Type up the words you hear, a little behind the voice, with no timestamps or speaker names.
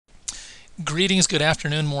Greetings, good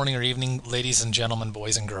afternoon, morning, or evening, ladies and gentlemen,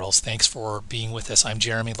 boys and girls. Thanks for being with us. I'm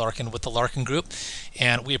Jeremy Larkin with the Larkin Group,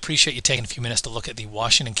 and we appreciate you taking a few minutes to look at the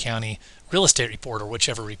Washington County Real Estate Report, or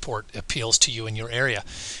whichever report appeals to you in your area.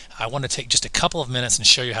 I want to take just a couple of minutes and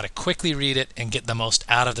show you how to quickly read it and get the most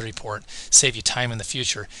out of the report, save you time in the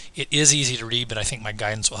future. It is easy to read, but I think my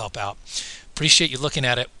guidance will help out. Appreciate you looking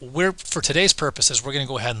at it. For today's purposes, we're going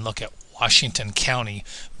to go ahead and look at Washington County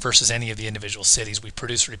versus any of the individual cities. We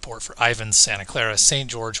produce a report for Ivins, Santa Clara, St.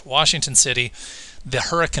 George, Washington City, the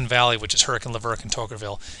Hurricane Valley, which is Hurricane, LaVerkin,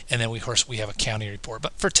 Toquerville, and then of course we have a county report.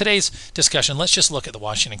 But for today's discussion, let's just look at the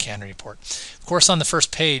Washington County report. Of course, on the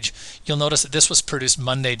first page, you'll notice that this was produced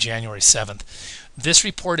Monday, January 7th. This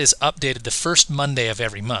report is updated the first Monday of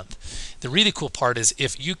every month. The really cool part is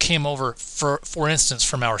if you came over, for instance,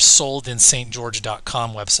 from our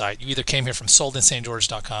soldinstgeorge.com website, you either came here from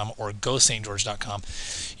soldinstgeorge.com or gostgeorge.com,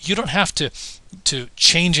 you don't have to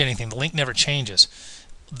change anything. The link never changes.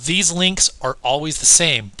 These links are always the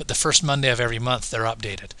same, but the first Monday of every month they're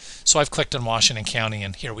updated. So I've clicked on Washington County,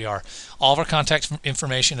 and here we are. All of our contact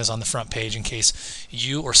information is on the front page in case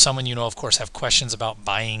you or someone you know, of course, have questions about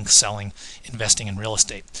buying, selling, investing in real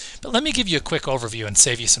estate. But let me give you a quick overview and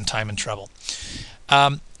save you some time and trouble.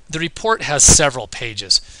 The report has several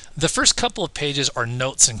pages. The first couple of pages are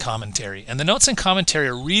notes and commentary, and the notes and commentary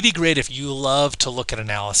are really great if you love to look at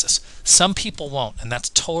analysis. Some people won't, and that's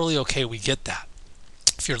totally okay. We get that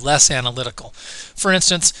if you're less analytical. For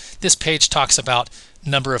instance, this page talks about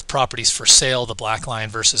number of properties for sale, the black line,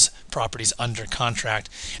 versus properties under contract,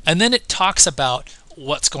 and then it talks about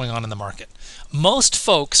what's going on in the market. Most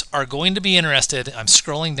folks are going to be interested, I'm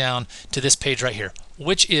scrolling down to this page right here,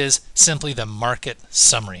 which is simply the market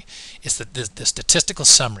summary. It's the statistical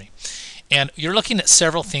summary. And you're looking at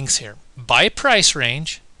several things here. By price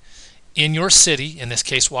range, in your city, in this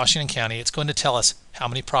case Washington County, it's going to tell us how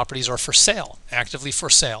many properties are for sale, actively for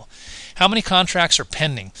sale. How many contracts are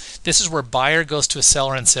pending. This is where buyer goes to a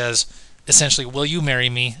seller and says, essentially, will you marry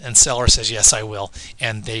me? And seller says, yes, I will.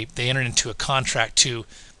 And they enter into a contract to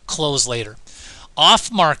close later.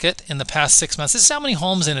 Off market in the past 6 months, this is how many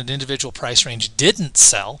homes in an individual price range didn't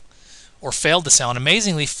sell or failed to sell. And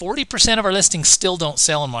amazingly, 40% of our listings still don't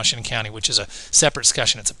sell in Washington County, which is a separate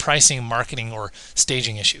discussion. It's a pricing, marketing, or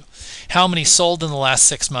staging issue. How many sold in the last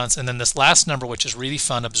 6 months? And then this last number, which is really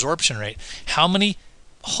fun, absorption rate. How many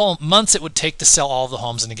months it would take to sell all of the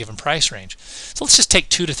homes in a given price range. So let's just take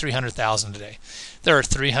 200,000 to 300,000 today. There are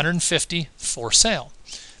 350 for sale.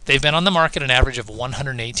 They've been on the market an average of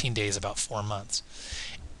 118 days, about 4 months.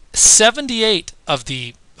 78 of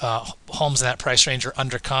the homes in that price range are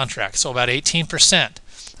under contract, so about 18%.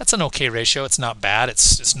 That's an okay ratio. It's not bad.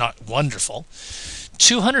 It's not wonderful.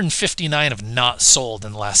 259 have not sold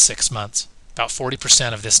in the last 6 months, about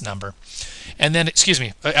 40% of this number. And then, excuse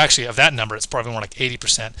me, actually of that number, it's probably more like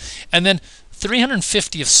 80%. And then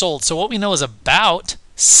 350 have sold. So what we know is about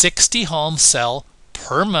 60 homes sell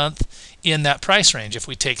per month in that price range. If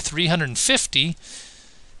we take 350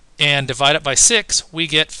 and divide it by 6, we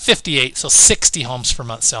get 58. So 60 homes per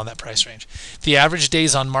month sell in that price range. The average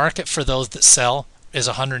days on market for those that sell is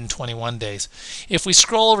 121 days. If we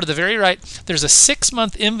scroll over to the very right, there's a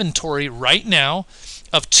 6-month inventory right now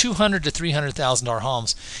of $200,000 to $300,000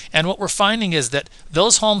 homes. And what we're finding is that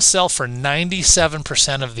those homes sell for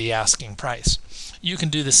 97% of the asking price. You can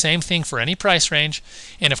do the same thing for any price range,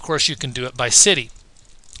 and of course you can do it by city.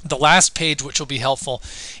 The last page, which will be helpful,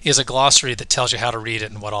 is a glossary that tells you how to read it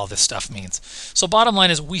and what all this stuff means. So bottom line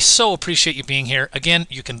is, we so appreciate you being here. Again,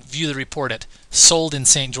 you can view the report at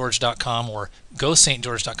soldinstgeorge.com or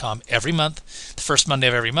gostgeorge.com every month, the first Monday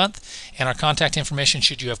of every month. And our contact information,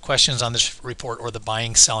 should you have questions on this report or the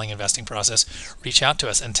buying, selling, investing process, reach out to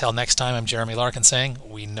us. Until next time, I'm Jeremy Larkin saying,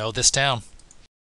 we know this town.